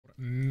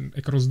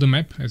across the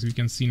map, as we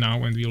can see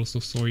now, and we also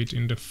saw it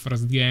in the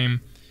first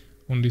game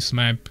on this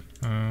map.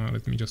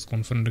 Let me just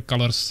confirm the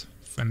colors.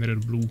 Fenrir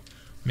blue,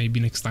 maybe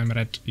next time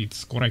red,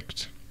 it's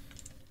correct.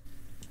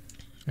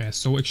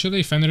 So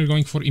actually Fenrir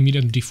going for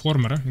immediate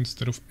deformer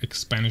instead of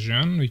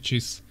expansion, which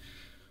is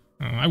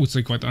I would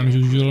say quite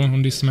unusual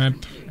on this map,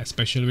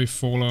 especially with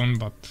Fallen,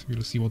 but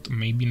we'll see what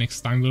maybe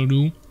next time will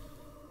do.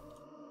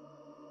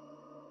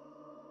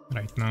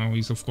 Right now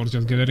he's of course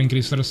just gathering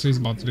resources,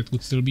 but that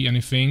could still be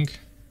anything.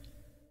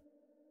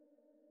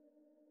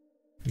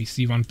 We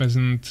see one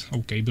peasant,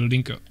 okay,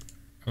 building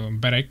a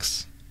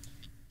barracks.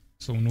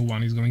 So no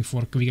one is going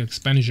for quick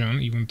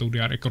expansion, even though they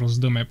are across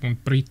the map on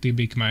pretty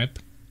big map.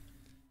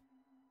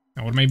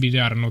 Or maybe they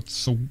are not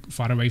so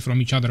far away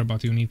from each other,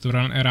 but you need to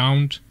run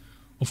around.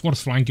 Of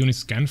course, flying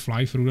units can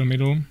fly through the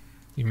middle,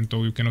 even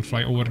though you cannot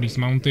fly over these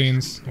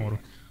mountains or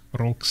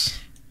rocks,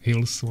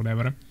 hills,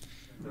 whatever.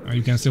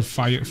 You can still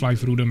fly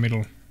through the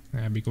middle,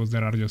 because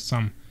there are just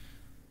some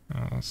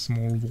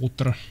small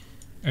water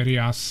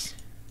areas.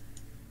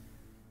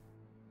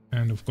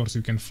 And of course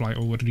you can fly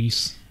over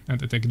these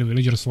and attack the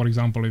villagers, for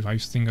example, with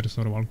Hive Stingers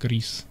or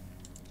Valkyries.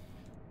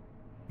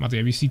 But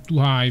yeah, we see 2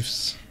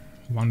 hives,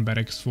 1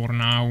 barracks for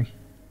now.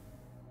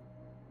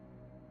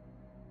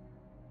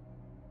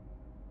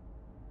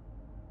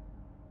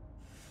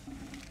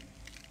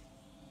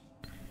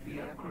 The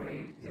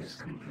upgrade is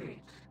complete.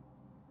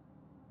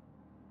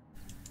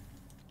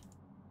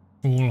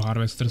 All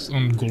harvesters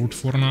on gold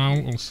for now,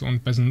 also on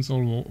peasants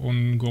all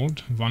on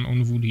gold, 1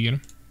 on wood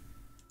here.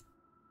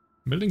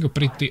 Building a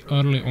pretty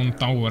early on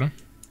tower,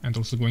 and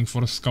also going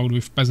for a scout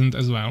with peasant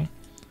as well.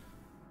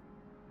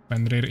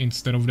 Fenrir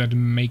instead of that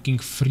making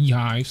 3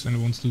 hives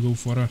and wants to go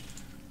for a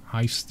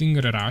hive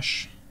stinger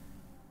rush,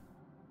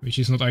 which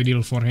is not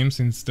ideal for him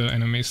since the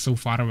enemy is so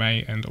far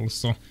away, and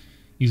also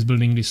he's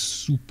building this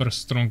super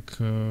strong,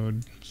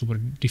 super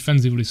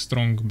defensively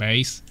strong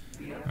base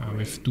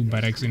with 2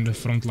 barracks in the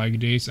front like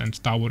this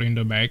and tower in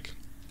the back.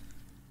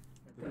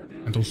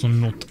 And also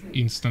not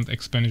instant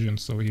expansion,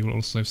 so he will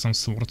also have some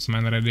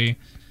swordsmen ready.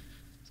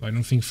 So I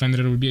don't think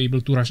Fenrir will be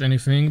able to rush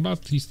anything,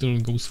 but he still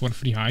goes for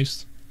 3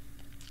 hives.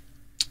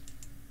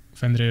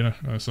 Fenrir,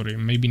 sorry,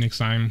 maybe next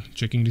time,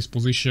 checking this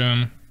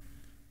position,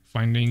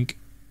 finding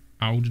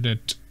out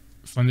that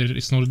Fenrir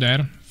is not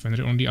there.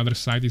 Fenrir on the other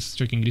side is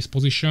checking this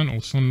position,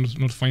 also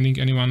not finding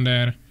anyone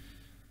there.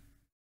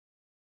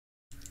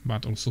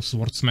 But also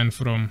swordsman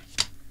from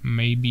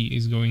maybe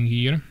is going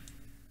here.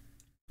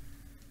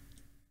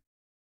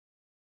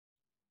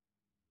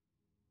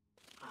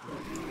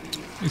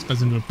 This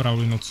peasant will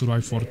probably not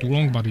survive for too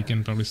long, but he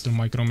can probably still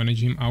micromanage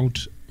him out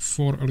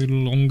for a little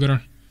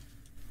longer.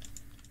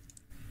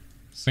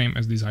 Same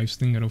as this hive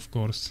stinger, of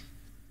course.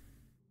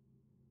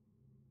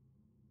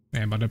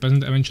 Yeah, but the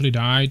peasant eventually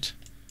died.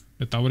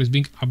 The tower is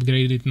being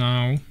upgraded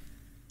now.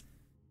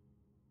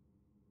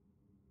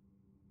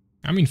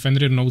 I mean,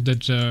 Fenrir knows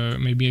that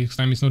maybe next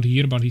time is not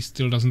here, but he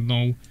still doesn't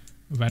know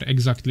where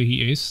exactly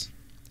he is.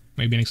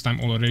 Maybe next time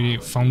already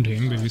found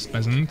him with this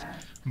peasant.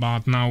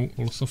 But now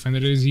also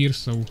Fenrir is here,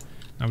 so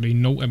now they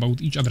know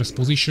about each other's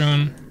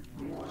position.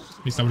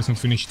 This tower is not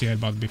finished yet,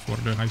 but before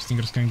the hive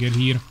stingers can get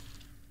here,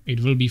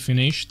 it will be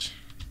finished.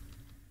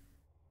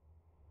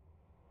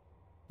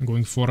 I'm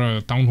going for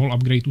a town hall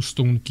upgrade to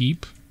Stone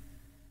Keep.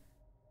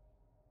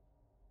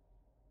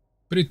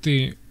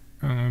 Pretty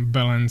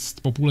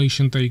balanced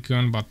population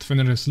taken, but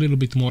Fenrir has a little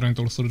bit more and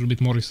also a little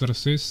bit more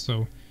resources,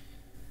 so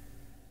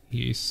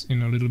he is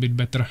in a little bit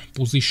better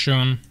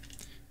position.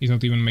 He's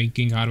not even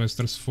making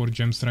harvesters for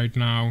gems right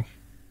now.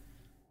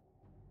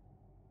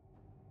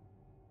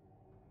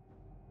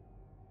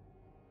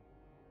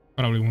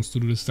 Probably wants to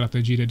do the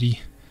strategy that he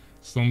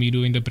saw me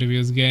do in the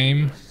previous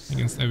game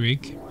against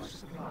Evic.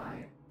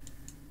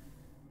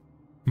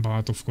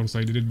 But of course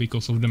I did it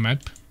because of the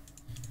map.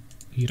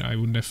 Here I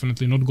would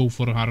definitely not go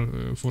for a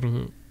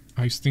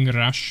hive stinger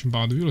rush,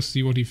 but we will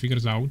see what he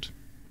figures out.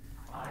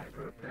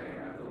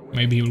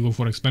 Maybe he will go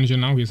for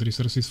expansion now, he has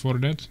resources for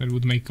that, that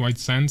would make quite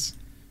sense.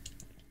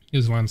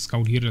 There's one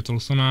scout here, that's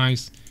also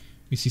nice.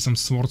 We see some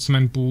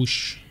swordsman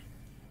push.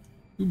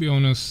 To be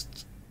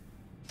honest,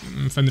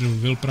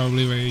 Fenrir will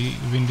probably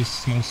win this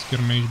small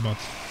skirmish, but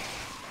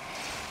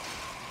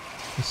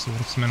the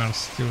swordsmen are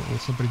still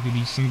also pretty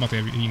decent, but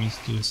yeah, he needs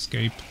to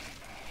escape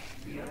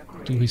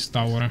to his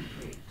tower.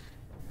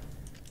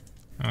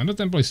 The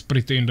temple is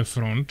pretty in the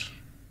front,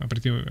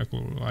 pretty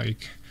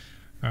like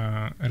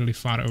really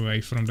far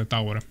away from the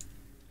tower.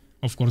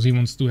 Of course he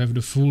wants to have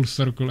the full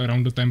circle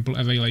around the temple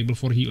available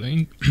for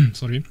healing,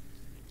 sorry,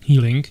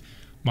 healing,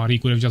 but he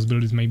could have just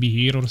built it maybe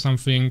here or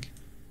something.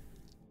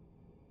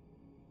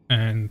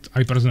 And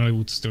I personally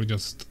would still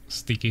just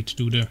stick it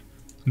to the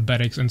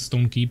barracks and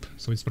stone keep,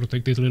 so it's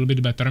protected a little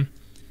bit better,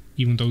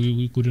 even though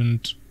we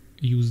couldn't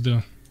use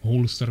the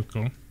whole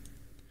circle.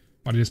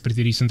 But it's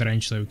pretty decent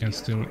range, so you can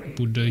still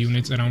put the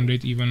units around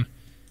it, even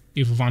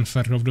if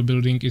 1/3 of the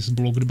building is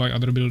blocked by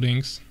other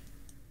buildings.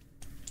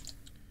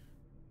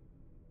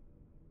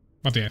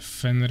 But yeah,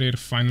 Fenrir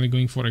finally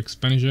going for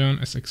expansion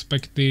as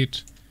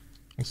expected.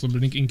 Also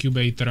building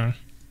incubator.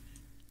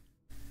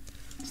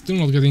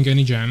 Still not getting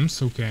any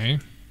gems, okay.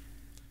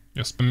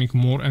 Just spamming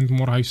more and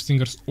more hive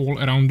stingers all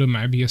around the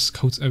map. He has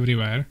scouts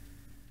everywhere.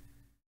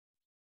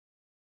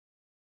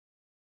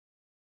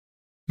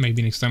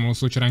 Maybe next time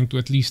also trying to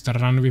at least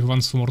run with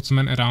one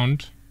swordsman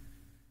around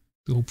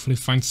to hopefully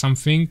find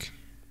something.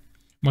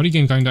 But you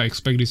can kinda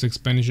expect this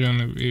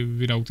expansion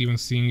without even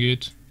seeing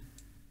it.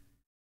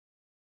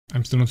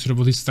 I'm still not sure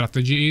what his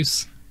strategy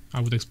is. I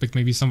would expect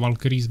maybe some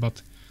Valkyries,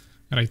 but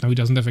right now he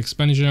doesn't have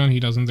expansion, he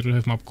doesn't really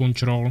have map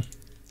control.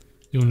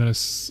 He only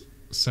has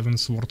 7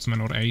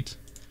 swordsmen or 8.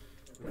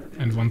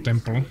 And 1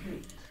 temple.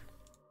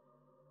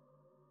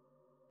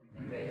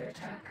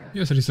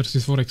 Yes,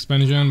 resources for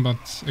expansion,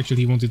 but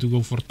actually he wanted to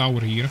go for tower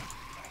here.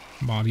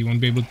 But he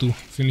won't be able to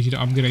finish the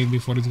upgrade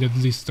before it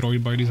gets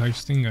destroyed by this hive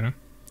stinger.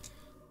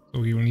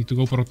 So he will need to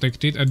go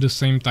protect it. At the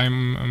same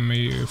time,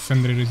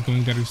 Fenrir is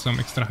going there with some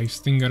extra hive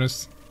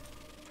stingers.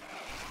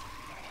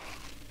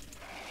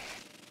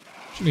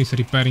 Actually he's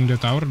repairing the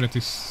tower, that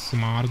is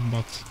smart,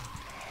 but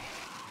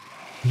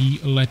he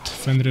let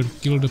Fenrir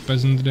kill the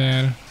peasant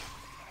there.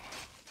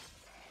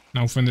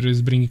 Now Fenrir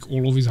is bringing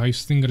all of his hive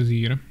stingers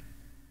here.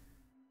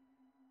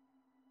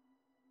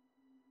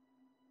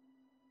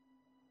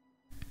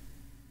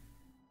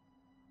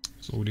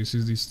 So this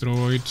is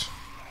destroyed.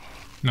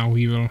 Now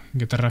he will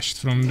get rushed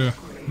from the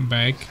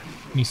back.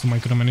 Needs to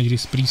micromanage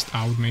this priest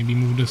out, maybe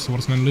move the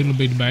swordsman a little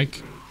bit back.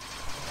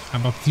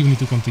 But you need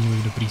to continue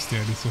with the priest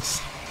there. This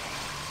was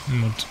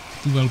not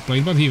too well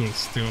played, but he will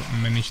still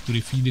manage to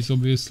defeat this,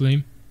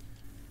 obviously.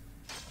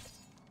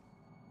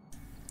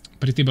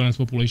 Pretty balanced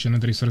population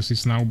and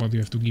resources now, but you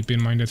have to keep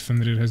in mind that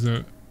Fenrir has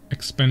a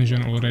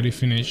expansion already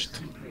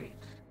finished.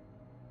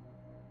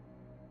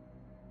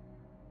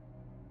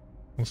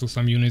 Also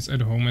some units at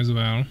home as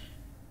well.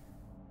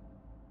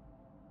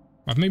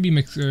 But maybe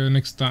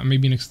next time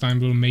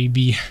we'll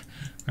maybe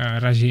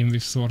rush him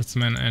with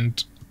swordsmen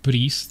and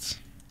priests.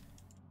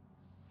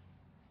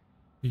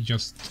 He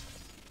just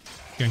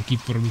can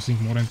keep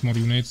producing more and more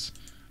units,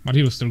 but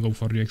he will still go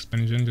for the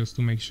expansion just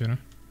to make sure.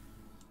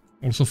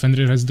 Also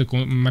Fenrir has the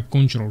map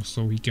control,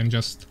 so he can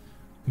just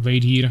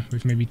wait here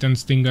with maybe 10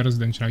 stingers,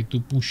 then try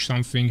to push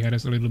something,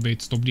 harass a little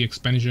bit, stop the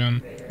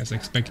expansion as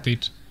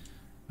expected.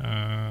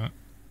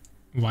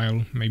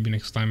 While maybe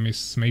next time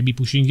is maybe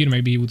pushing here,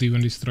 maybe he would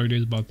even destroy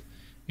this, but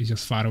it's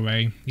just far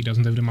away. He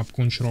doesn't have the map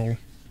control.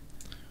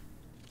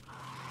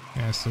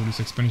 Yeah, so this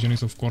expansion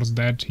is of course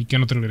dead. He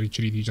cannot really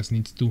retreat, he just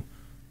needs to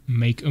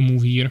make a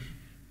move here.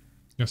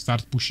 Just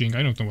start pushing.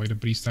 I don't know why the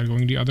priests are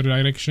going the other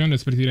direction,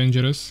 that's pretty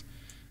dangerous.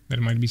 There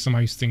might be some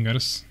hive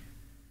stingers.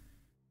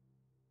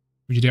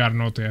 Which they are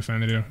not, yeah,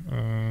 Fenrir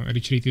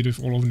retreated with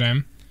all of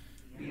them.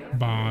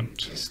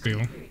 But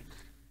still.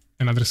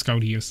 Another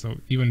scout here, so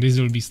even this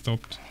will be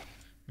stopped.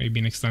 Maybe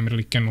next time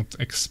really cannot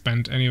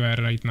expand anywhere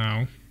right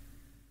now.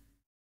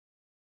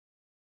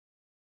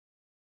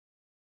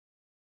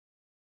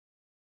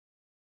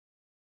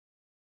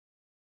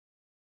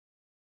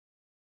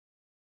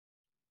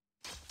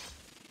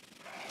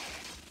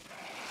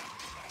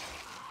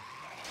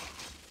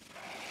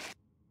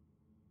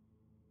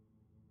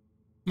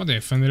 But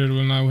yeah, Fenrir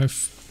will now have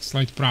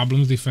slight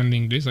problems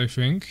defending this, I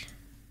think.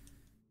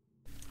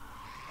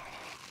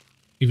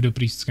 If the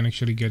priests can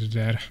actually get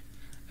there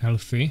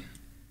healthy.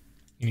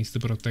 He needs to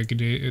protect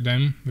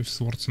them with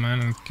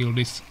swordsman and kill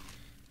this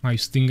hive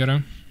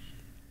stinger.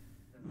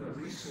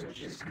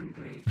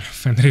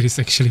 Fenrir is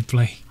actually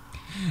playing.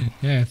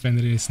 Yeah,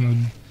 Fenrir is not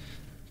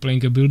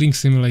playing a building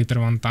simulator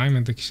one time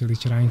and actually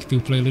trying to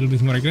play a little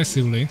bit more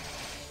aggressively.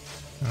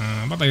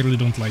 But I really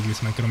don't like this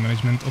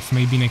micromanagement of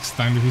maybe next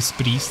time with his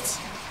priests.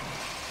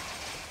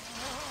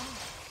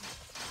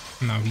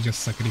 Now he just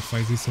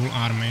sacrificed his whole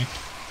army.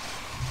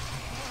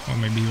 Or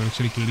maybe he will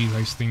actually kill these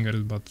hive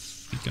stingers, but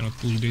he cannot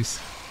push this.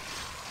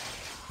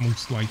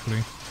 Most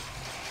likely.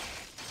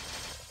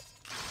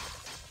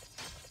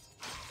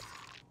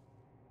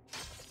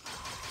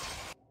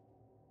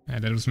 Yeah,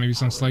 there was maybe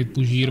some slight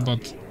push here,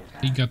 but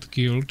he got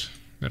killed.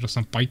 There are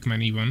some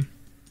pikemen even.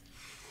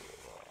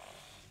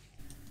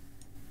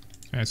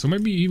 Yeah, so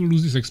maybe he will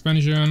lose this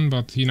expansion,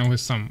 but he now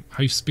has some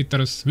hive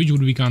spitters, which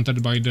would be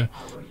countered by the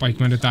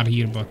pikemen that are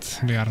here, but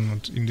they are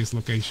not in this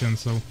location,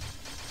 so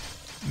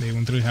they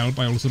won't really help.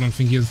 I also don't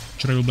think he has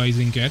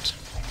trailblazing yet.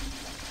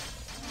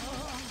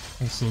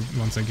 Also,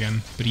 once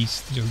again,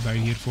 priest just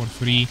died here for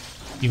free.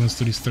 He wants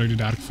to destroy the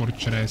Dark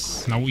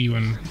Fortress. Now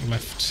even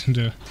left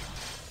the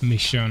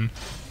mission.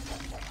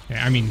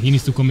 Yeah, I mean, he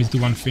needs to commit to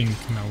one thing.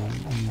 Now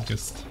he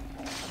just...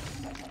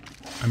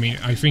 I mean,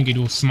 I think it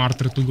was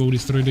smarter to go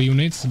destroy the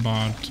units,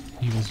 but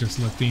he was just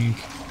letting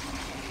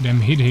them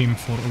hit him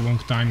for a long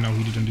time. Now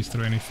he didn't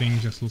destroy anything,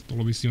 just lost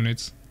all of his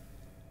units.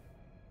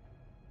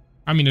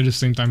 I mean, at the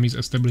same time he's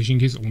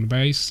establishing his own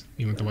base,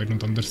 even though I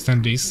don't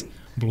understand this,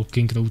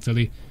 blocking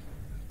totally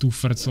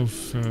 2/3 of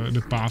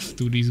the path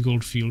to these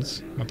gold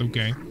fields, but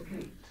okay.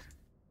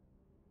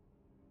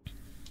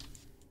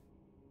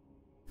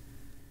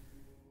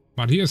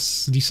 But he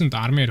has decent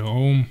army at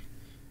home,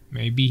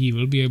 maybe he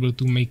will be able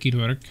to make it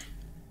work.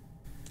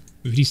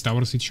 With these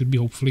towers it should be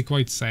hopefully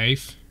quite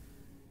safe.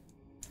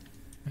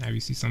 We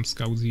see some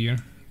scouts here.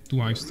 2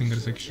 Hive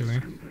Stingers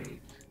actually.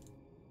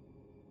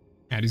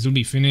 Yeah, this will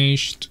be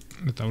finished.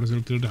 The towers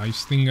will kill the Hive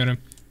Stinger.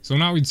 So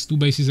now it's 2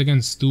 bases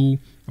against 2.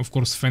 Of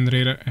course,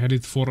 Fenrir had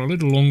it for a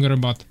little longer,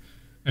 but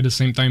at the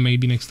same time,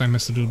 maybe next time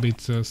has a little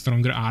bit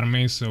stronger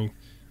army. So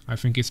I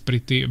think it's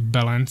pretty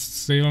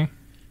balanced still.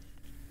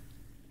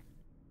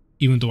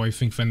 Even though I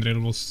think Fenrir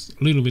was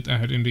a little bit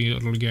ahead in the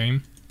early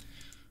game.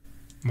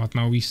 But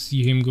now we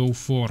see him go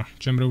for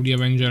Chamber of the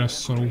Avenger,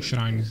 Sorrow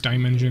Shrine,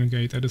 Dimension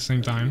Gate at the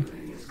same time.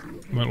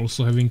 While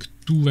also having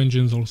 2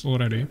 Vengeance Halls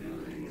already.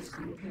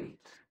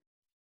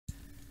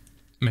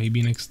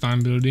 Maybe next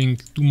time building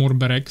 2 more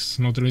barracks,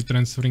 not really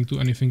transferring to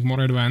anything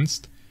more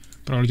advanced.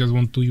 Probably just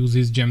want to use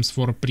his gems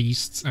for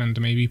priests and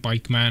maybe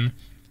pikemen.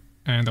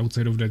 And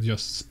outside of that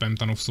just spam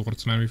ton of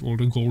swordsmen with all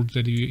the gold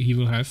that he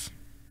will have.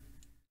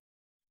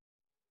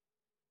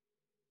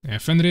 Yeah,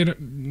 Fenrir,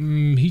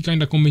 he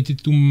kinda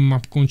committed to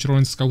map control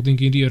and scouting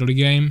in the early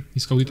game.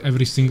 He scouted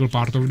every single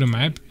part of the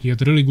map. He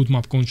had really good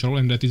map control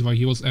and that is why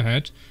he was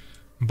ahead.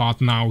 But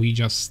now he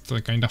just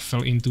kinda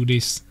fell into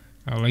this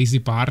lazy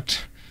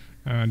part.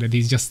 That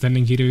he's just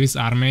standing here with his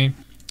army.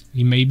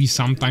 He maybe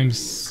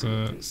sometimes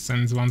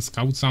sends 1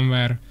 scout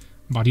somewhere.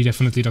 But he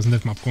definitely doesn't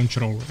have map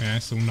control. Yeah,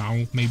 so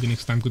now maybe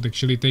next time could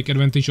actually take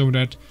advantage of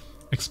that.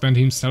 Expand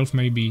himself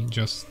maybe,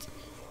 just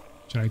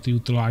try to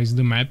utilize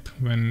the map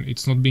when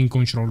it's not being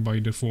controlled by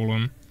the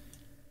Fallen.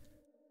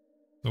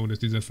 So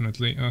that is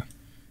definitely a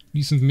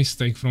decent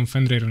mistake from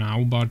Fenrir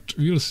now, but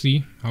we'll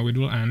see how it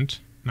will end.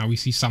 Now we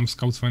see some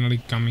scouts finally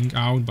coming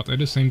out, but at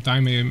the same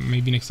time,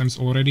 maybe next time is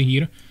already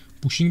here,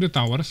 pushing the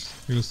towers.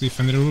 We'll see if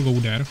Fenrir will go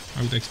there.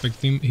 I would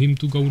expect him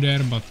to go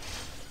there, but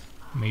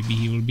maybe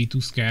he will be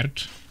too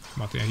scared.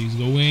 But yeah, he's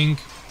going.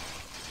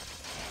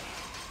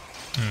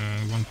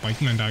 1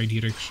 pikeman died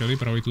here actually,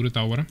 probably to the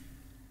tower.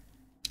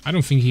 I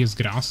don't think he has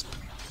grasp.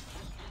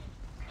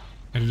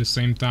 At the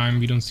same time,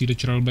 we don't see the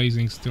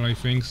trailblazing still, I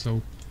think,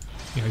 so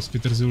yeah, his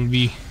spitters will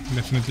be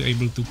definitely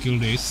able to kill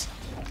this.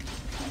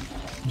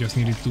 Just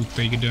needed to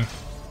take the...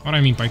 Or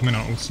I mean, pikemen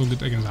are also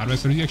good against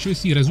harvesters. We actually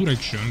see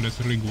resurrection,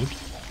 that's really good.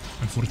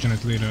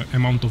 Unfortunately, the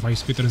amount of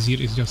ice spitters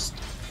here is just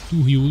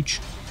too huge.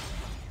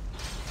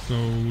 So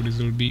this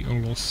will be a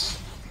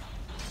loss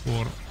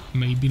for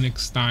maybe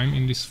next time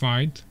in this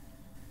fight.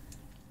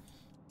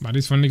 But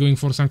he's finally going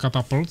for some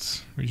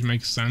catapults, which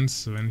makes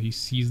sense when he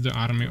sees the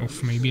army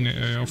of maybe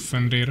of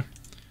Fenrir.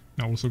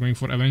 Now also going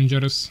for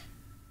Avengers.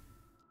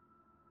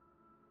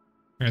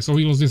 Yeah, so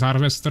he lost his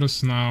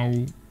harvesters. Now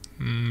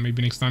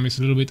maybe next time he's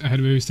a little bit ahead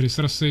with his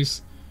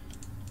resources.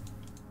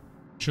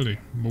 Actually,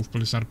 both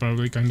police are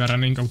probably kinda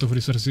running out of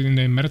resources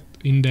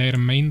in their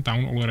main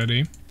town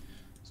already.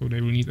 So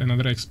they will need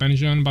another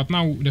expansion, but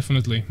now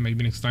definitely,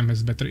 maybe next time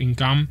has better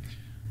income.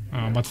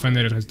 But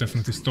Fenrir has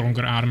definitely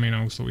stronger army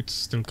now, so it's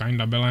still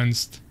kinda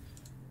balanced.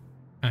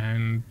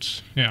 And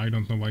yeah, I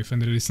don't know why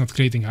Fenrir is not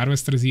creating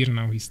harvesters here,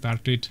 now he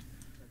started.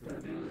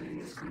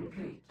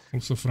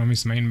 Also from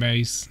his main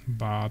base,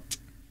 but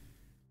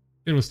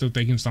it will still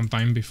take him some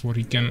time before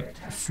he can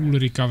fully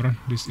recover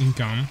this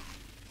income.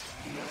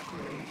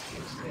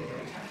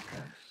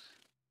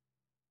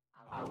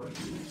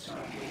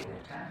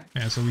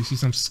 Yeah, so we see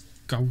some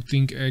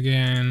scouting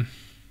again.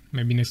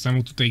 Maybe next time I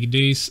want to take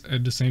this.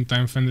 At the same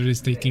time, Fenrir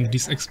is taking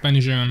this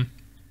expansion.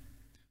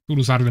 So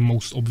those are the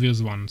most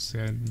obvious ones.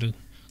 Yeah, the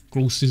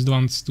closest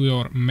ones to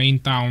your main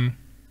town,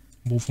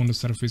 both on the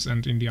surface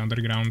and in the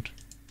underground.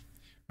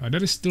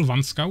 There is still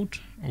 1 scout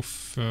of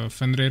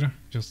Fenrir,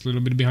 just a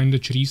little bit behind the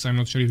trees. I'm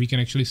not sure if we can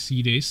actually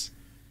see this.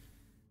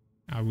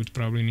 I would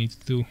probably need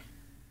to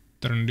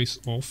turn this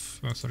off.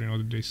 Sorry,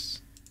 not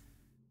this.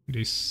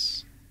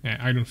 This. Yeah,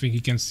 I don't think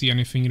he can see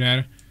anything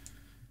there.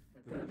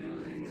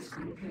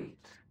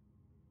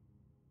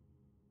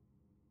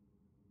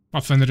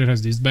 But Fenrir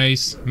has this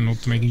base,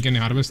 not making any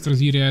harvesters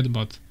here yet,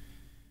 but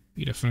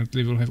he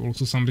definitely will have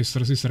also some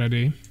resources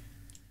ready.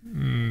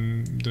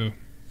 The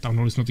town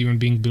hall is not even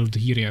being built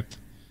here yet.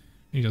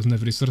 He doesn't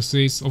have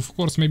resources. Of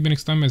course, maybe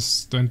next time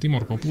has 20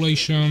 more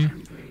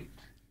population.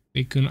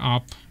 Taken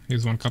up.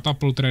 Here's 1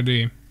 catapult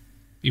ready.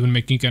 Even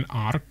making an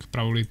arc,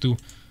 probably to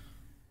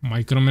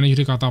micromanage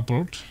the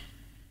catapult.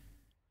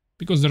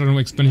 Because there are no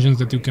expansions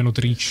that you cannot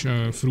reach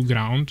through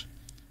ground.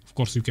 Of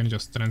course, you can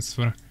just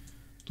transfer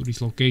to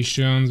these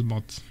locations,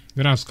 but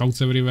there are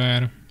scouts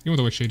everywhere. Even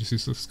though actually this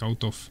is a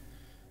scout of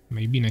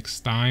maybe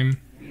next time.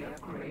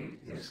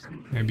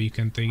 Maybe you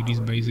can take these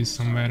bases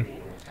somewhere.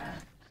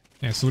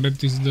 Yeah, so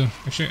that is the...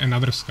 Actually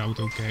another scout,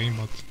 okay,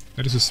 but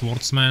there is a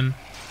swordsman.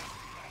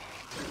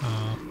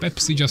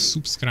 Pepsi just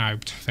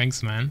subscribed.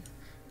 Thanks, man.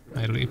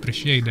 I really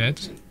appreciate that.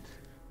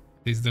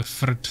 This is the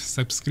 3rd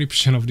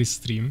subscription of this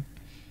stream.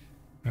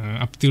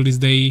 Up till this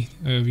day,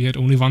 we had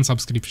only 1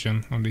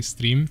 subscription on this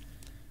stream.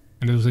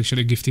 And it was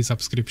actually a gifted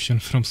subscription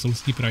from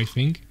Soulskeeper, I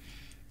think.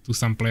 To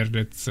some player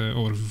that,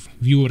 or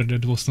viewer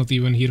that was not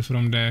even here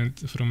from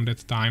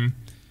that time.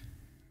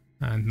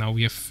 And now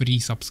we have 3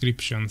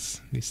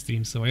 subscriptions this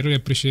stream, so I really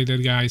appreciate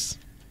that, guys.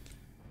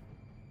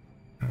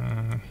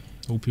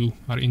 Hope you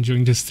are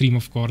enjoying the stream,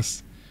 of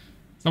course.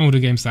 Some of the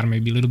games are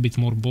maybe a little bit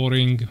more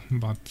boring,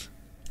 but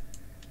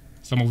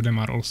some of them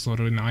are also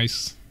really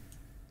nice.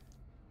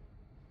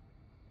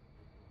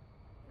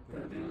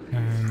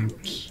 And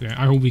yeah,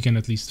 I hope we can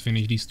at least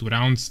finish these 2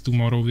 rounds.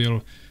 Tomorrow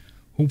we'll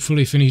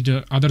hopefully finish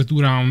the other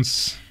 2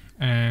 rounds.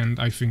 And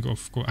I think,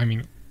 of course, I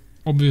mean,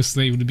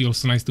 obviously it would be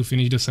also nice to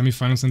finish the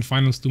semi-finals and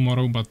finals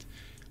tomorrow, but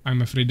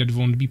I'm afraid that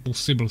won't be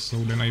possible. So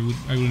then I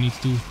will need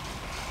to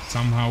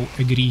somehow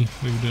agree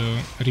with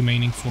the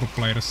remaining 4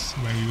 players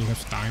when we will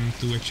have time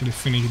to actually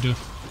finish the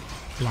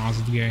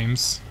last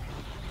games.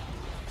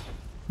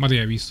 But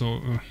yeah, we saw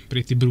a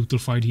pretty brutal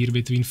fight here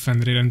between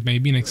Fenrir and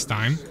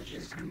MaybeNextTime.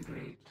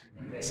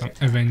 Some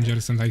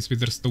Avengers and Ice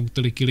Spitters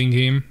totally killing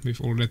him with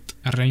all that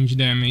range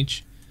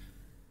damage.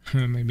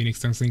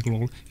 MaybeNextTime think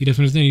lol. He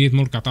definitely needed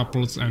more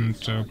catapults and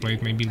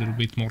played maybe a little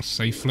bit more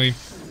safely.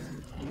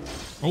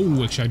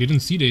 Oh, actually I didn't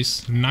see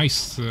this.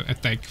 Nice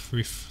attack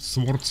with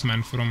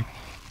Swordsman from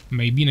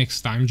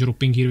MaybeNextTime,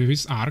 dropping here with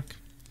his arc.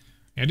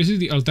 Yeah, this is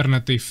the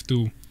alternative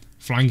to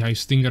Flying High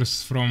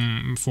Stingers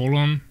from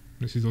Fallen.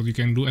 This is what you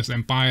can do as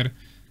Empire.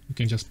 You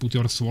can just put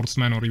your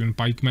Swordsman or even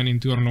Pikemen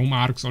into your gnome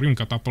arcs or even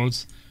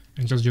catapults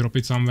and just drop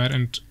it somewhere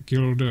and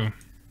kill the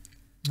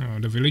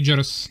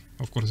villagers.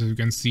 Of course, as you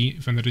can see,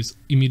 Fenrir is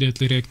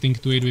immediately reacting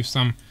to it with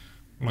some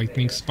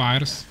lightning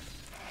spires.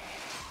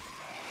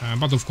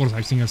 But of course,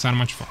 High Stingers are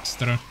much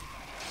faster.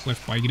 So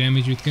have pike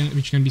damage,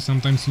 which can be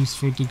sometimes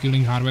useful to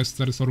killing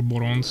harvesters or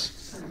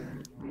borons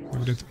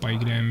with that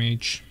pike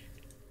damage.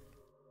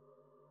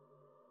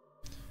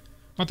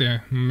 But yeah,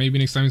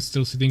 MaybeNextTime is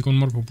still sitting on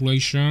more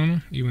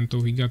population, even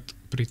though he got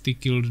pretty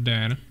killed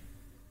there.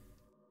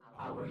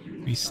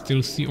 We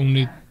still see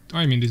only...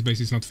 I mean, this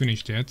base is not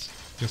finished yet,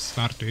 just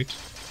started.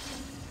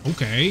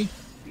 Okay,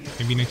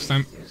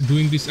 MaybeNextTime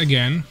doing this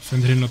again.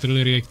 Fenrir not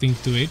really reacting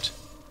to it,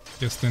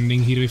 just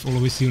standing here with all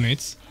of his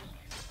units.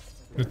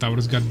 The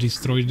towers got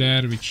destroyed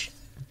there, which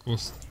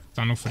cost a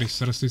ton of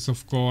resources,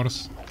 of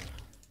course.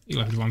 He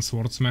left 1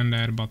 swordsman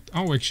there, but...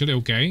 Oh, actually,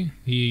 okay.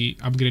 He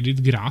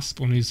upgraded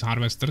Grasp on his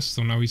harvesters,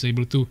 so now he's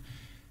able to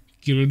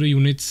kill the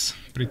units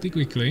pretty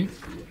quickly.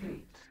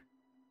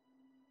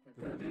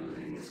 The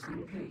building is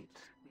complete.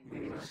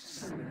 We must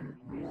summon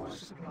more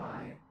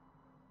supply.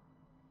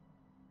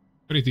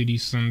 Pretty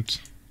decent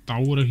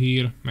tower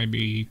here.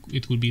 Maybe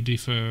it could be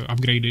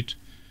upgraded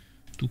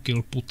to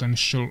kill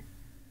potential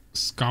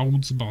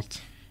scouts,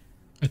 but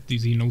at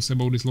least he knows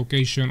about this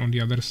location. On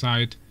the other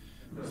side,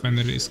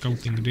 Fenrir is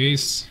scouting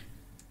this.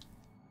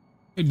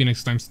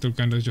 MaybeNextTime still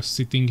kinda just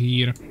sitting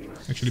here,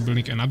 actually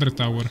building another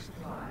tower.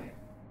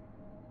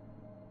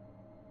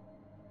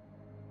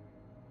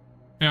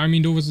 Yeah, I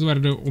mean, those were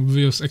the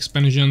obvious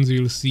expansions.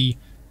 You'll see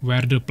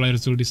where the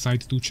players will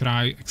decide to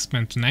try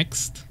expand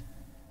next.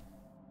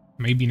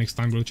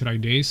 MaybeNextTime will try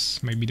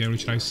this, maybe they will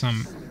try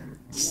some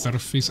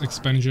surface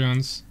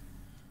expansions.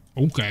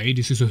 Okay,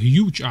 this is a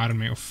huge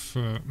army of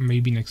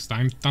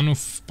MaybeNextTime, ton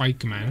of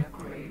pikemen.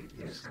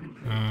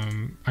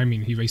 I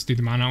mean, he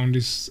wasted mana on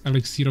this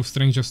elixir of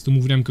strength just to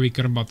move them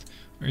quicker, but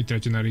it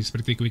regenerates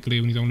pretty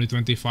quickly. We need only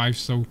 25,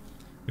 so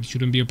it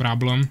shouldn't be a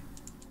problem.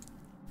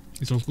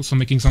 He's also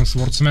making some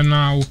swordsmen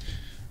now.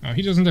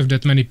 He doesn't have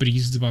that many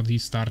priests, but he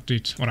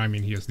started, or I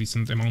mean, he has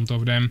decent amount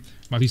of them,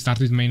 but he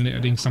started mainly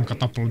adding some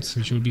catapults,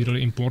 which will be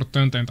really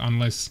important, and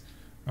unless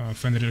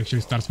Fenrir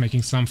actually starts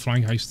making some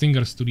flying high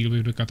stingers to deal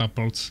with the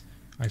catapults,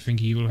 I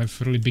think he will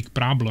have a really big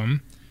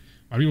problem.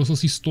 But we also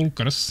see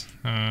stalkers,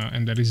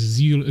 and there is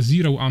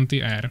zero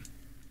anti-air.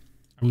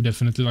 I would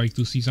definitely like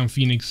to see some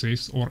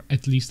phoenixes, or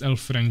at least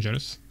elf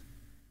rangers.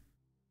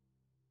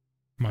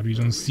 But we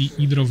don't see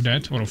either of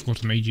that, or of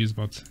course mages,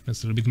 but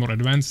that's a little bit more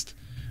advanced.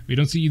 We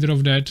don't see either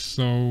of that,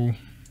 so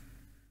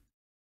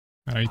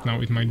right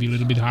now it might be a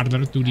little bit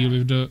harder to deal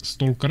with the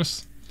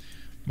stalkers.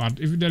 But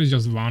if there is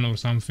just one or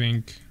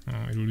something,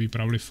 it will be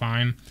probably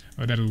fine.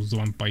 There was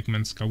one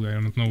pikeman scout, I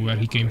don't know where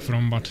he came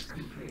from, but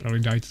probably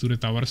died to the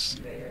towers.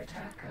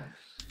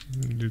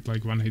 Did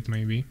like 1 hit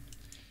maybe.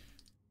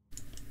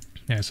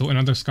 Yeah, so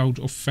another scout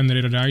of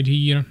Fenrir died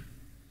here.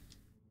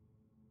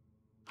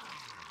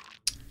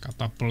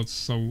 Catapults,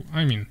 so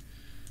I mean,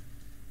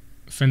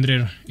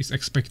 Fenrir is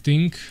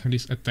expecting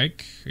this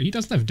attack. He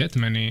doesn't have that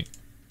many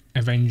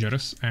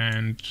Avengers,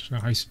 and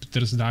High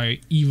Spitters die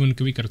even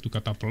quicker to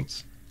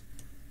catapults.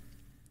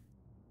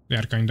 They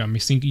are kinda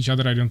missing each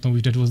other. I don't know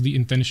if that was the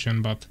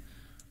intention, but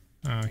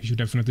he should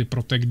definitely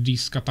protect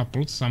these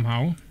catapults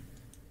somehow.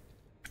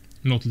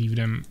 Not leave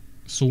them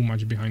so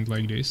much behind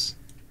like this.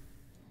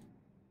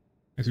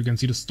 As you can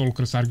see, the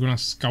stalkers are gonna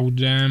scout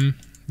them.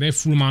 They have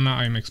full mana.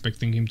 I'm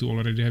expecting him to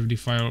already have the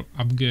file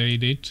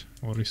upgraded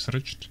or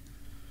researched.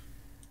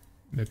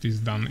 That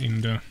is done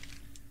in the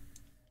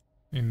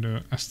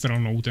astral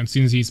node, and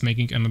since he's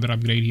making another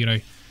upgrade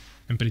here,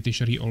 I'm pretty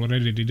sure he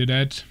already did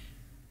that.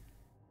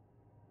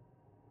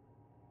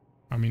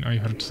 I mean, I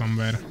heard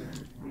somewhere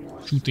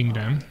shooting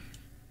them,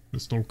 the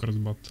stalkers,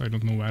 but I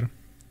don't know where.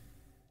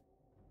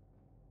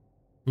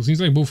 So it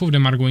seems like both of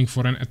them are going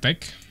for an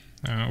attack.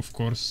 Of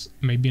course,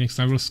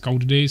 MaybeNextTime will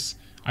scout this.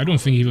 I don't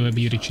think he will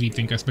be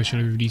retreating,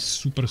 especially with these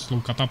super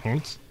slow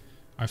catapults.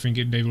 I think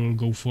they will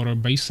go for a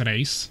base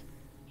race.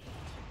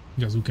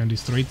 Just who can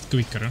destroy it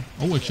quicker.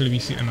 Oh, actually we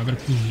see another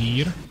push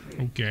here.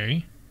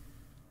 Okay.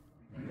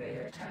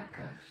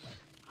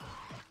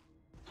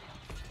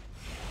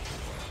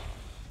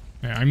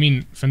 Yeah, I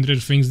mean, Fenrir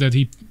thinks that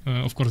he,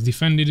 of course,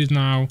 defended it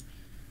now.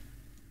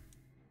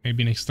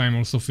 Maybe next time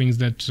also thinks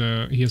that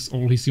he has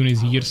all his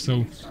units here,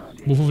 so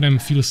both of them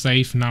feel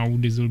safe. Now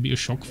this will be a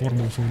shock for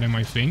both of them,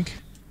 I think.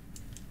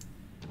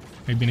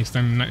 Maybe next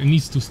time he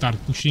needs to start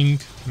pushing.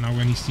 Now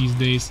when he sees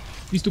this,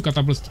 these two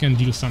catapults can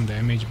deal some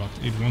damage, but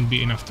it won't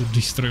be enough to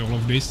destroy all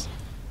of this.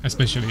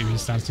 Especially if he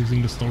starts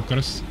using the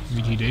stalkers,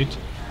 which he did.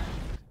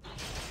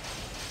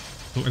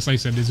 So as I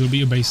said, this will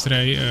be a base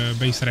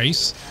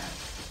race.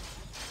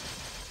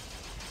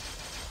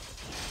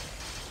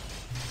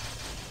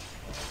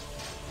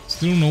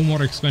 Still no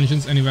more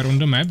expansions anywhere on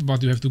the map,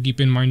 but you have to keep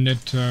in mind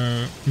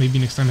that maybe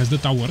next time has the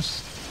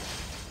towers.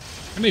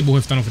 And they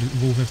both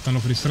have ton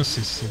of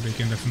resources, so they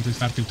can definitely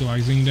start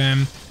utilizing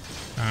them.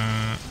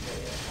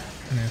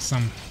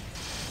 Some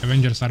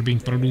Avengers are being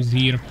produced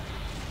here.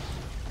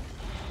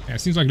 Yeah, it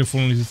seems like the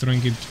Fallen is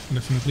destroying it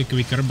definitely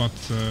quicker, but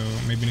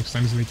maybe next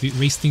time is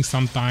wasting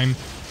some time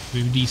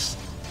with these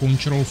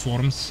control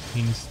forms.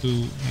 He needs to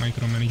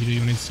micromanage the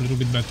units a little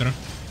bit better.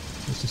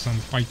 Also some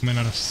pikemen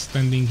are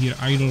standing here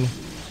idle.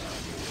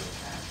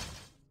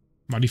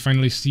 But he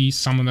finally sees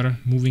Summoner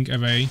moving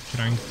away,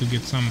 trying to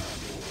get some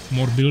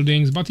more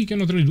buildings, but he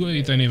cannot really do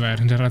it anywhere.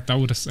 There are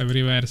towers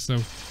everywhere, so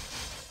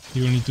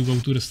he will need to go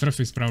to the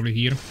surface probably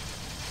here.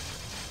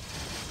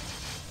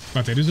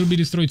 But this will be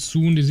destroyed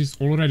soon. This is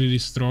already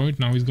destroyed.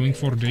 Now he's going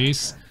for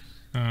this.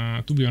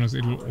 To be honest,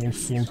 it will all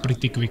fall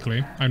pretty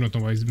quickly. I don't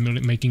know why he's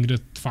making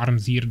the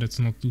farms here. That's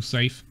not too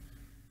safe.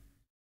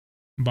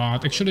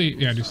 But actually,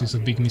 yeah, this is a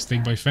big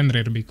mistake by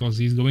Fenrir, because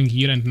he's going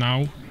here, and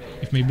now,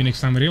 if maybe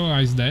next time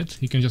realize that,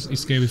 he can just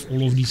escape with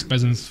all of these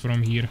peasants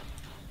from here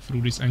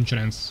through this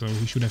entrance. So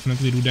he should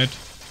definitely do that.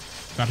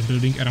 Start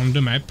building around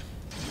the map.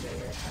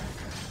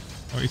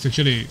 It's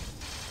actually,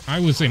 I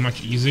would say,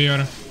 much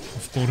easier.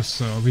 Of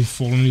course, with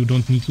Fallen you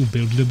don't need to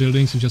build the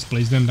buildings, you just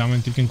place them down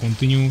and you can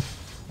continue.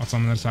 But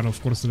summoners are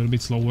of course a little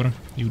bit slower.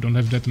 You don't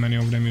have that many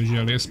of them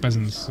usually as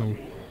peasants, so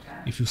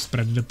if you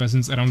spread the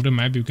peasants around the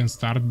map, you can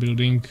start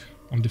building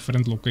on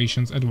different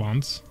locations at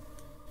once.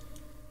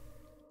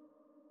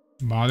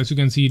 But as you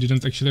can see, he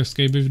didn't actually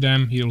escape with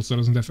them. He also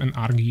doesn't have an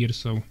arc here,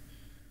 so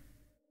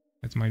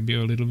that might be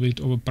a little bit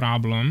of a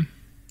problem.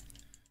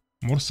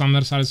 More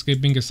summoners are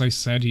escaping, as I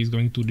said. He's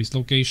going to this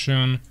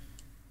location.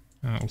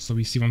 Also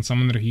we see one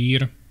summoner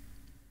here.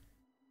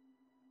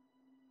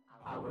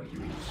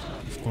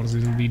 Of course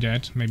it will be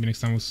dead. Maybe next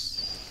time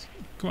was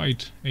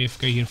quite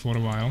AFK here for a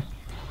while.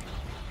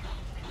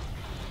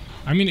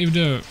 I mean, if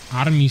the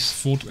armies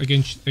fought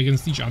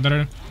against each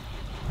other,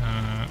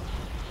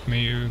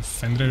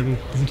 Fenrir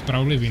would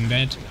probably win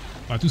that.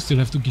 But you still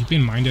have to keep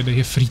in mind that they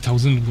have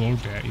 3000 gold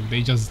there. If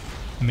they just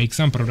make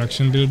some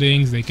production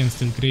buildings, they can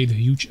still create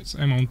huge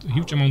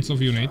amounts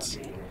of units.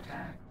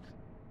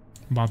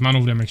 But none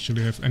of them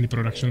actually have any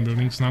production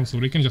buildings now, so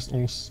they can just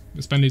all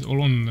spend it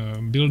all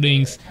on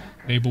buildings.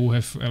 They both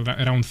have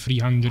around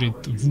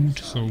 300 wood,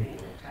 so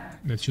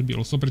that should be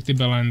also pretty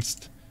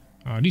balanced.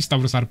 These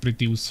towers are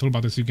pretty useful,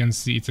 but as you can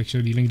see, it's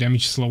actually dealing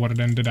damage slower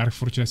than the Dark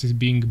Fortress is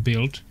being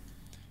built.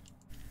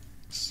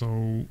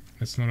 So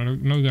that's not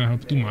gonna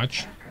help too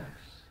much.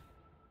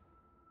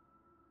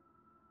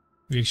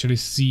 We actually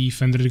see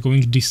Fenrir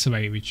going this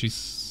way, which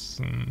is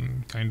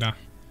kinda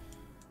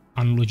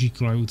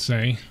unlogical, I would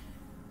say.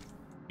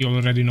 He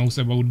already knows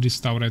about this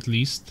tower at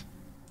least.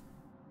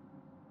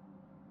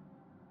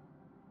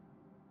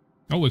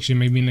 Oh, actually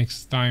maybe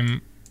next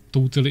time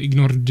totally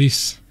ignore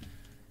this,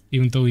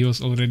 even though he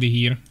was already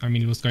here. I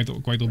mean, it was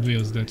quite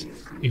obvious that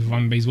if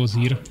one base was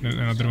here, then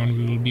another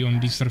one will be on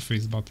the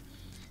surface, but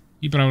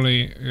he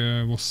probably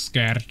was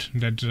scared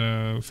that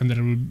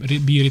Fenrir will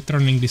be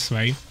returning this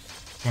way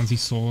once he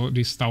saw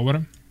this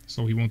tower,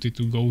 so he wanted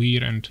to go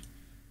here and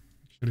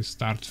actually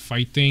start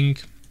fighting.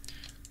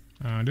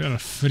 There are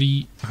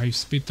 3 hive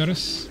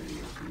spitters.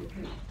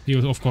 He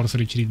will of course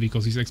retreat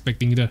because he's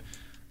expecting the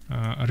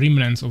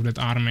remnants of that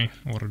army,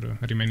 or the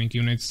remaining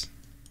units,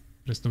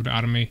 rest of the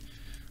army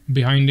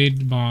behind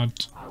it,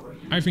 but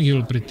I think he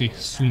will pretty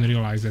soon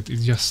realize that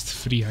it's just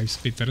 3 hive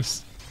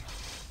spitters.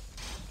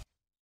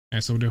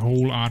 And so the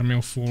whole army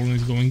of Fallen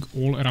is going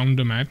all around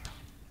the map.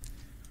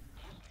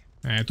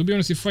 To be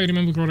honest, if I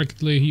remember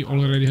correctly, he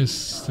already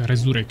has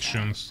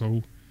Resurrection,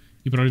 so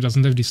he probably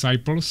doesn't have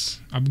Disciples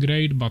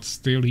upgrade, but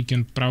still he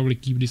can probably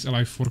keep this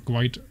alive for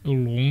quite a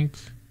long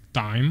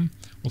time.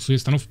 Also he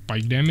has a ton of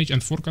pike damage,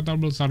 and 4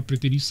 catapults are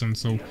pretty decent,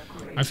 so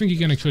I think he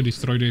can actually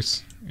destroy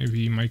this if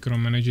he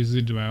micromanages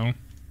it well.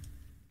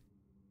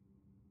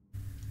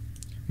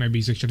 Maybe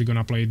he's actually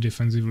gonna play it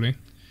defensively.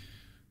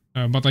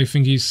 But I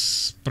think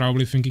he's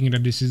probably thinking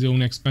that this is the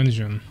only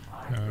expansion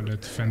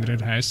that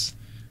Fenrir has.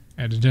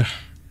 At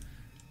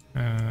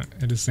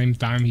the same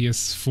time, he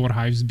has 4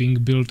 hives being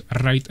built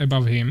right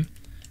above him.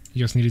 He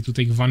just needed to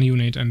take 1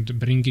 unit and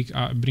bring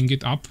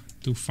it up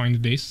to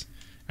find this.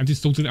 And it's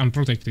totally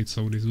unprotected,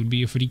 so this would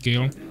be a free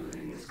kill.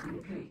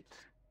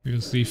 We'll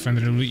see if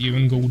Fenrir will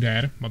even go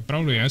there, but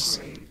probably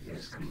yes.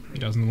 He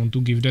doesn't want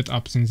to give that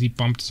up since he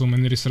pumped so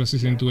many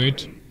resources into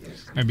it.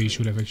 Maybe he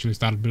should have actually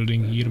started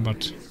building here,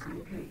 but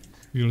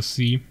we'll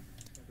see.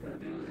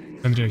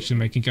 Fenrir actually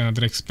making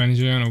another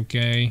expansion,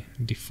 okay.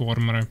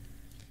 Deformer.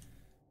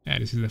 Yeah,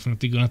 this is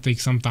definitely gonna take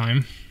some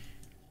time.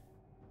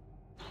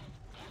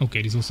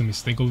 Okay, this was a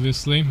mistake,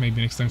 obviously.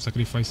 Maybe next time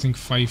sacrificing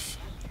five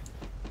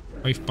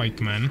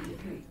pikemen.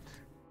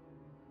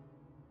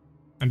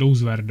 And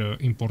those were the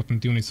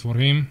important units for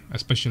him,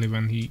 especially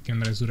when he can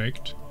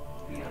resurrect.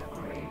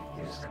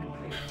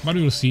 But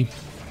we'll see.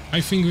 I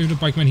think with the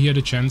pikemen he had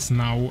a chance.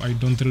 Now I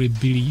don't really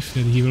believe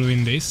that he will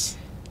win this.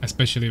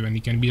 Especially when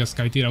he can be just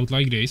kited out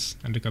like this,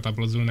 and the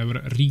catapults will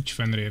never reach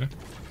Fenrir.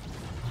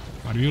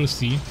 But we will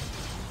see.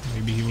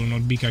 Maybe he will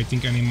not be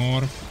kiting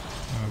anymore.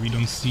 We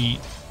don't see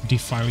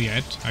Defile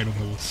yet. I don't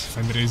know what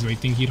Fenrir is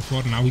waiting here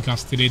for. Now he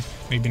casted it.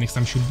 Maybe next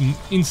time should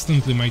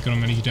instantly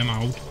micromanage them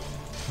out.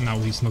 Now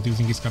he's not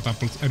using his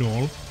catapults at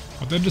all.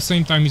 But at the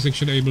same time he's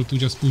actually able to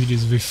just push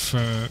this with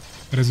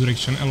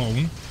Resurrection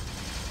alone.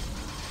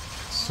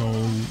 So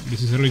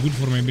this is really good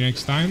for maybe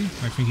next time.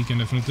 I think he can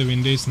definitely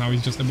win this. Now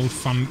it's just about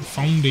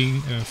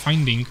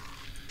finding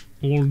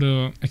all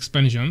the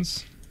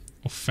expansions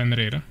of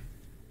Fenrir.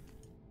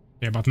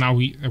 Yeah, but now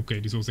he... Okay,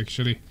 this was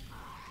actually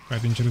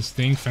quite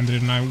interesting.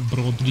 Fenrir now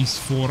brought these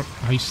 4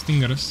 Ice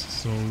Stingers,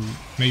 so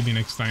maybe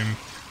next time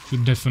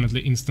should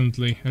definitely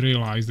instantly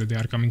realize that they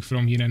are coming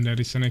from here and there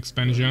is an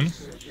expansion.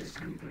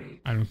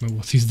 I don't know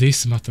what is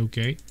this, but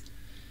okay.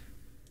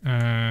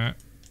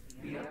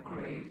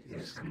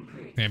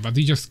 Yeah, but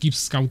he just keeps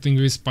scouting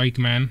with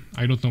Pikeman.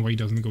 I don't know why he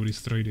doesn't go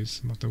destroy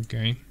this, but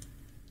okay.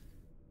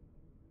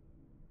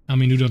 I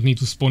mean, you don't need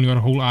to spawn your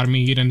whole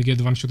army here and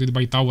get one-shotted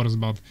by towers,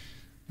 but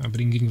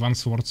bringing one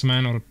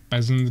swordsman or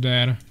peasant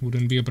there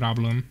wouldn't be a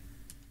problem.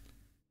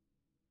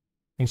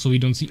 Also, we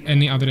don't see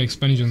any other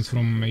expansions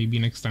from maybe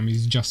next time.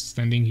 He's just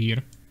standing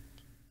here.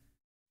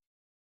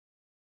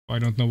 I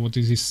don't know what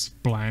is his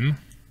plan.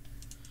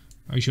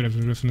 I should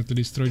have definitely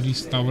destroyed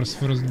these towers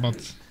first,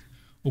 but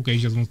okay, he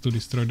just wants to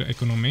destroy the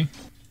economy.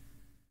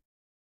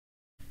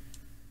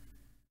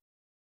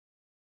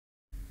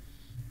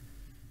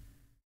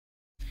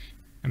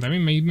 And I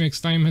mean, maybe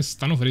next time has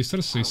ton of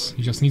resources.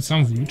 He just needs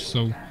some wood,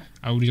 so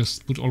I would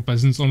just put all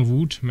peasants on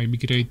wood, maybe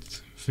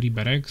create 3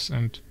 barracks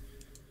and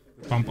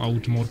pump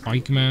out more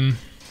pikemen,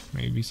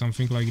 maybe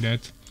something like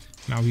that.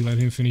 Now we let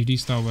him finish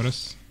these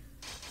towers.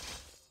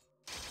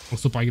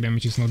 Also, pike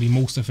damage is not the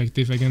most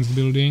effective against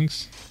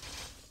buildings.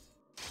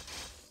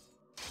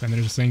 Fenrir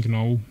is saying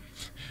no.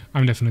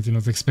 I'm definitely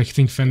not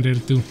expecting Fenrir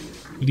to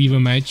leave a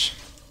match.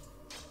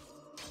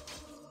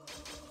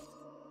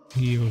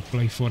 He will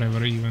play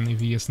forever even if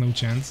he has no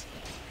chance.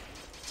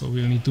 So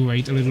we'll need to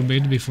wait a little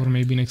bit before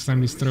maybe next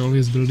time destroy all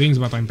his buildings,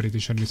 but I'm pretty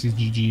sure this is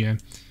GG. Yeah.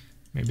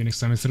 Maybe next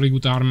time it's a really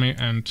good army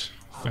and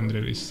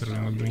Fenrir is really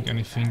not doing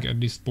anything at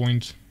this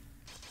point.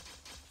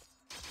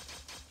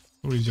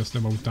 So it's just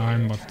about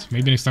time, but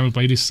maybe next time we'll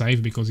play this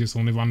safe because he has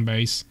only 1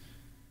 base.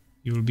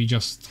 He will be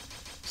just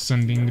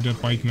sending the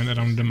pikemen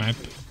around the map.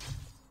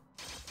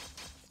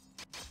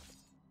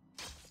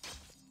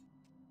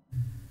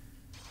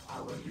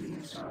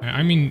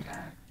 I mean,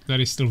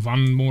 there is still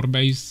 1 more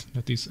base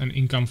that is an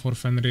income for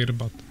Fenrir,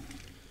 but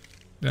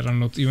there are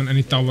not even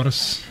any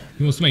towers.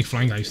 He wants to make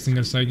flying ice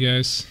stingers, I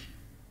guess.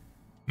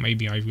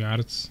 Maybe ice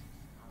guards.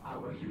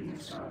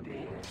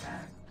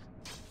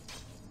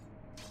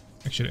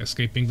 Actually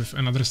escaping with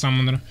another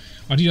summoner,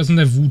 but he doesn't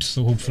have wood,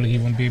 so hopefully he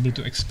won't be able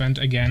to expand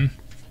again.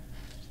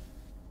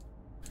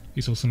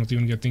 He's also not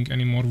even getting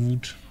any more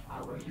wood.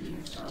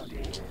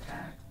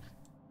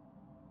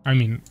 I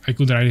mean, I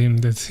could write him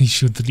that he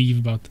should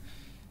leave, but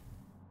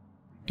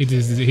it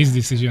is his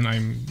decision. I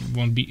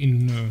won't be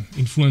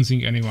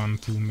influencing anyone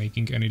to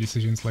making any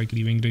decisions like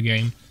leaving the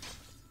game.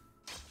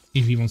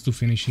 If he wants to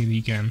finish it,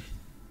 he can.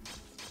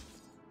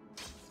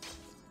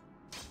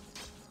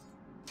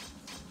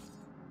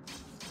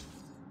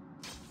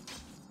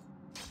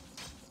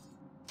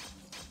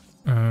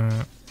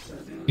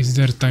 Is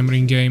there timer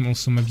in game?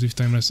 Also, maps with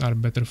timers are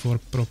better for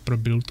proper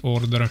build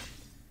order.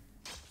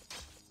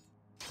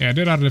 Yeah,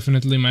 there are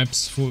definitely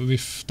maps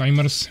with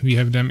timers. We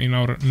have them in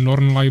our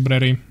Norn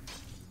library,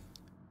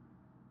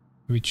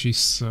 which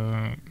is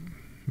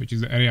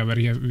the area where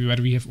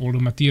we have all the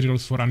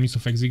materials for Armies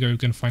of Exigo. You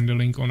can find the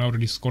link on our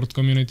Discord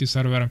community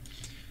server,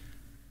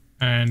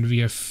 and we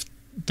have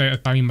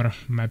timer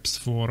maps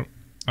for,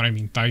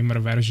 timer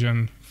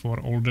version for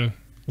all the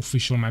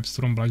official maps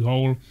from Black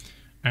Hole,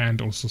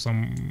 and also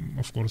some,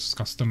 of course,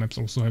 custom maps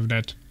also have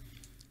that.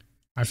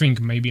 I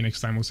think maybe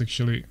next time was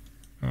actually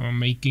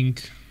making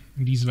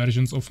these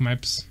versions of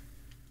maps.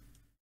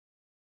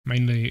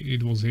 Mainly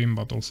it was him,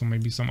 but also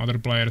maybe some other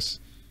players.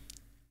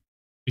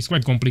 It's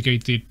quite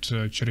complicated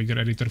trigger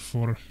editor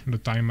for the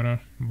timer,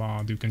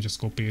 but you can just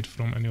copy it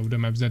from any of the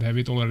maps that have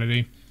it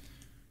already,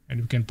 and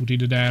you can put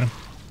it there.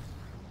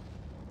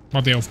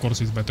 But yeah, of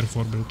course it's better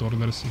for build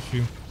orders if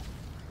you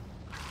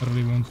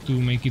really want to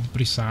make it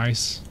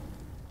precise.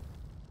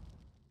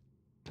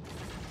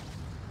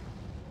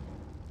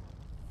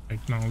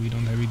 Right now we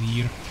don't have it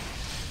here.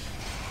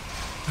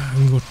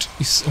 What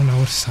is on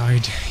our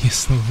side?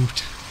 Yes, no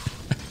wood.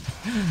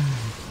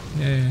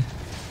 Yeah.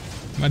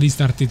 But he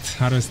started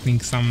harvesting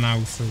some now,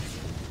 so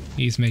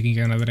he's making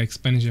another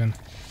expansion.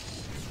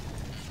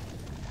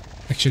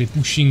 Actually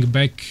pushing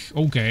back,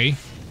 okay.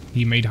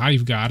 He made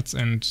hive guards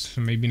and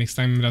maybe next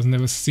time he doesn't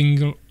have a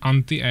single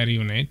anti-air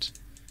unit.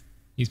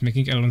 He's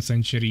making 11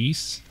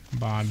 centuries,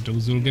 but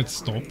those will get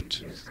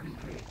stopped.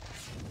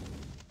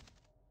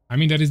 I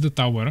mean, there is the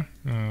tower.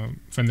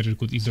 Fenrir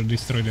could easily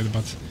destroy that,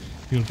 but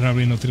he will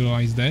probably not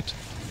realize that.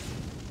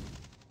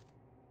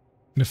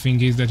 The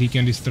thing is that he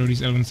can destroy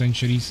these 11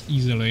 centuries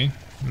easily.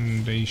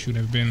 And they should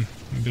have been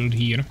built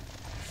here.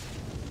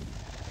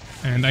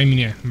 And I mean,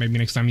 yeah, maybe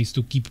next time needs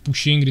to keep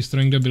pushing,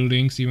 destroying the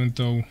buildings, even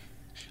though...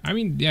 I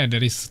mean, yeah,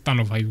 there is a ton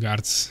of hive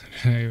guards.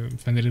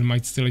 Fenrir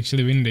might still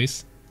actually win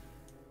this.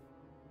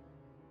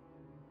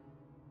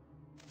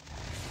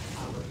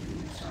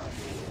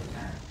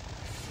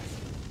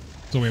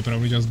 So we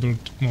probably just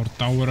built more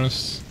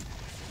towers.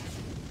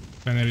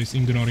 Fenrir is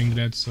ignoring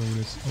that, so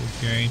that's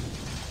okay.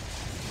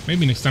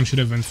 Maybe next time should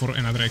have went for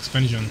another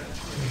expansion,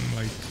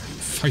 like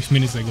 5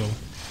 minutes ago.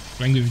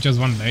 Playing with just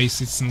one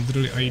base, it's not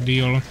really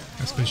ideal,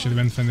 especially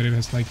when Fenrir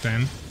has like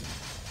 10.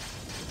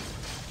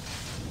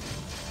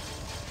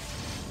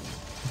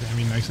 I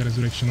mean, nice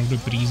resurrection of the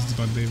priests,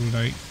 but they will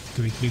die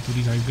quickly to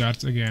these hive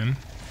guards again.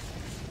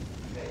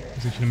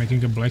 He's actually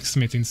making a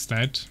blacksmith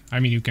instead. I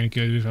mean, you can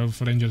kill it with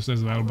elf rangers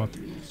as well, but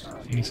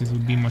phoenixes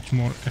would be much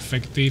more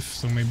effective,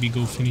 so maybe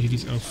go finish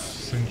these elf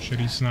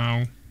centuries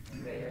now.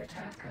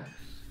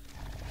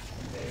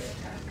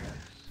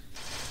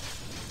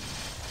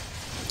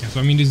 Yeah,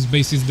 so I mean, this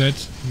base is dead,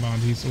 but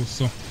he's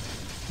also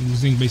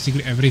losing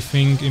basically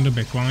everything in the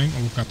backline,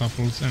 all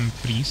catapults and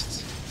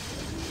priests.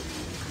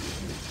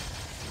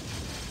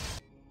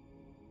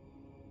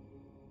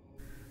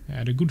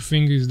 Yeah, the good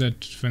thing is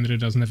that Fenrir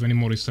doesn't have any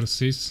more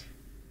resources.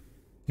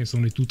 He has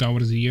only 2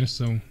 towers here,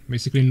 so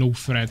basically no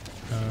threat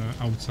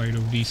outside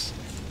of these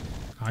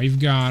hive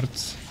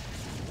guards.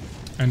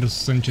 And the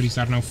centuries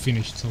are now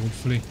finished, so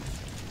hopefully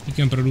he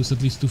can produce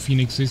at least 2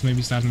 phoenixes,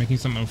 maybe start making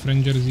some elf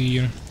rangers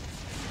here.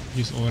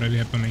 Which is already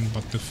happening,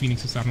 but the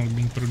phoenixes are not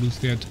being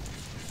produced yet.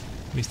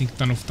 Wasting a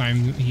ton of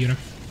time here.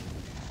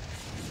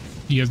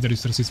 He has the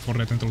resources for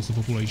that and also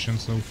population,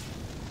 so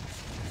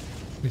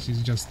this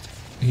is just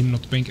him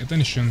not paying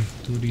attention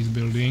to these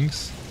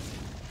buildings.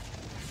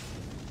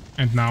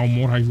 And now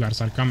more hive guards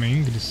are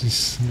coming. This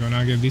is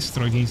gonna get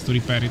destroyed. He needs to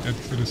repair it at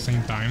the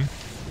same time.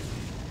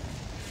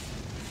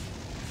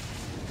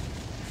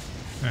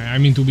 I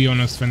mean, to be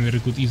honest, Fenrir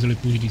could easily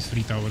push these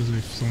 3 towers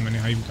with so many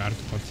hive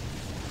guards, but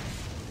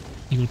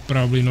he will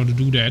probably not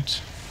do that.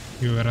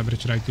 He will rather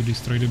try to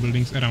destroy the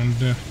buildings around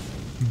the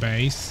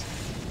base.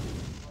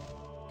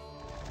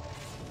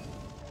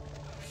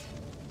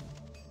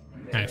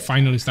 I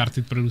finally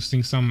started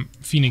producing some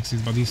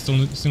phoenixes, but he's still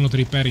not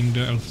repairing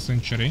the elf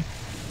sanctuary.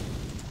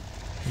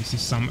 We see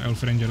some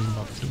elf rangers,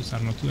 but those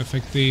are not too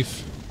effective.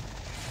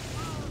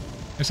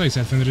 As I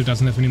said, Fenrir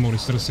doesn't have any more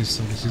resources,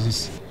 so this is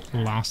his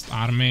last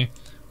army.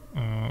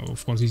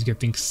 Of course, he's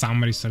getting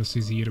some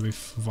resources here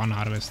with 1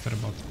 harvester,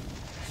 but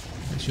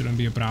that shouldn't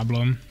be a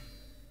problem.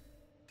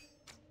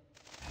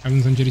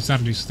 11 centuries are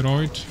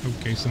destroyed.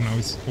 Okay, so now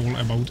it's all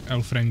about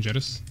elf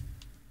rangers.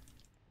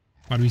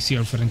 But we see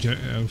elf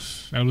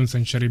 11th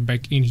century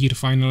back in here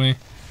finally.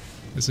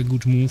 That's a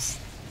good move.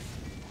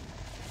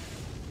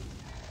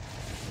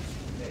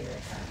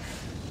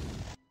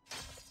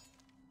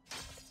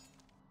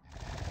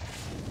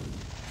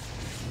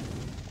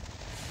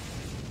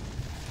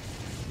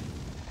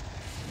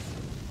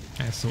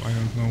 So I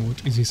don't know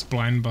what is his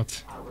plan,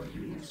 but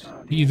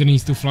he either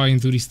needs to fly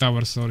into these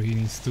towers or he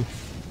needs to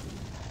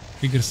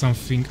figure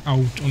something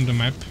out on the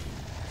map.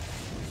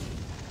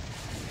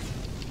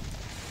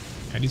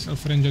 Yeah, these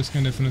elf rangers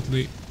can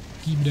definitely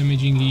keep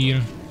damaging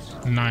here.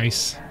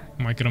 Nice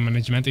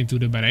micromanagement into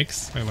the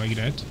barracks, I like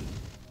that.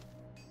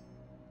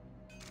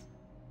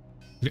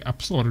 They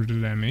absorbed the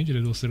damage,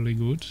 that was really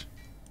good.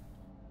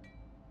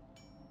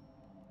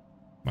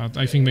 But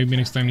I think maybe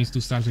next time needs to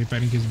start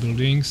repairing his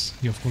buildings.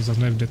 He of course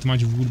doesn't have that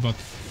much wood, but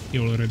he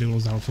already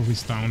lost half of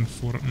his town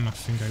for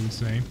nothing, I would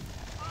say.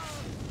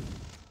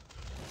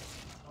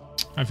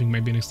 I think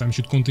maybe next time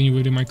should continue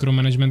with the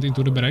micromanagement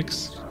into the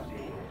barracks.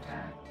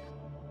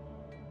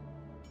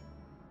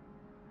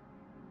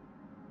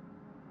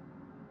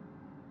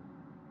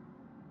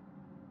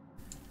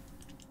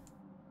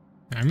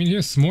 I mean, he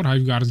has more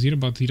hive guards here,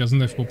 but he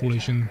doesn't have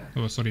population,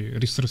 oh sorry,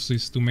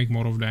 resources to make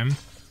more of them.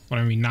 But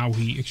I mean, now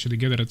he actually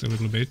gathered a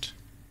little bit.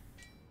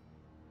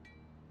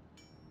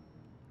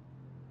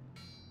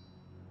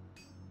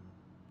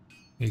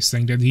 He's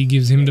saying that he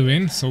gives him the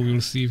win, so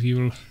we'll see if he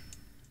will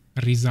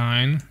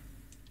resign.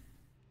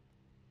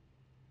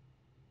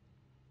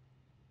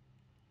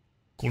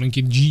 Calling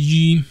it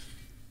GG.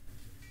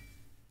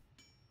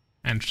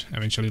 And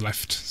eventually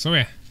left. So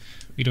yeah,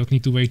 we don't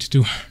need to wait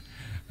to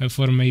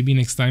for maybe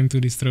next time to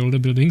destroy all the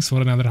buildings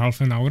for another half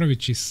an hour,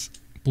 which is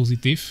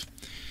positive.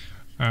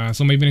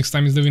 So maybe next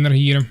time is the winner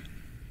here.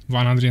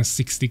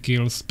 160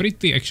 kills.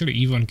 Pretty actually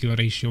even kill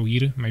ratio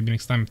here. Maybe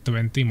next time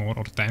 20 more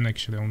or 10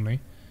 actually only.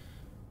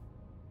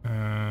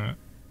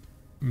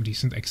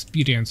 Decent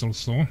experience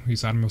also.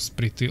 His army was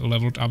pretty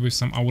leveled up with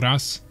some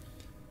auras.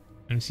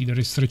 And you see the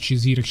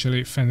researches here.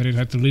 Actually Fenrir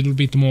had a little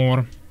bit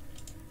more.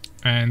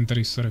 And the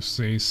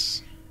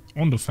resources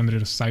on the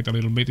Fenrir side a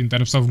little bit in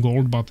terms of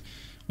gold, but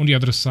on the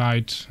other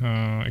side,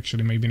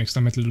 actually maybe next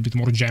time had a little bit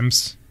more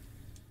gems.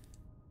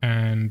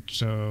 And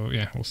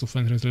yeah, also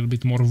Fenrir had a little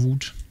bit more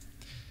wood.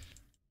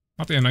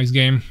 But yeah, nice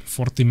game.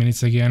 40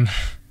 minutes again.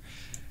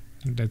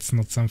 That's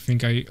not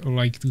something I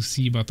like to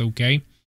see, but okay.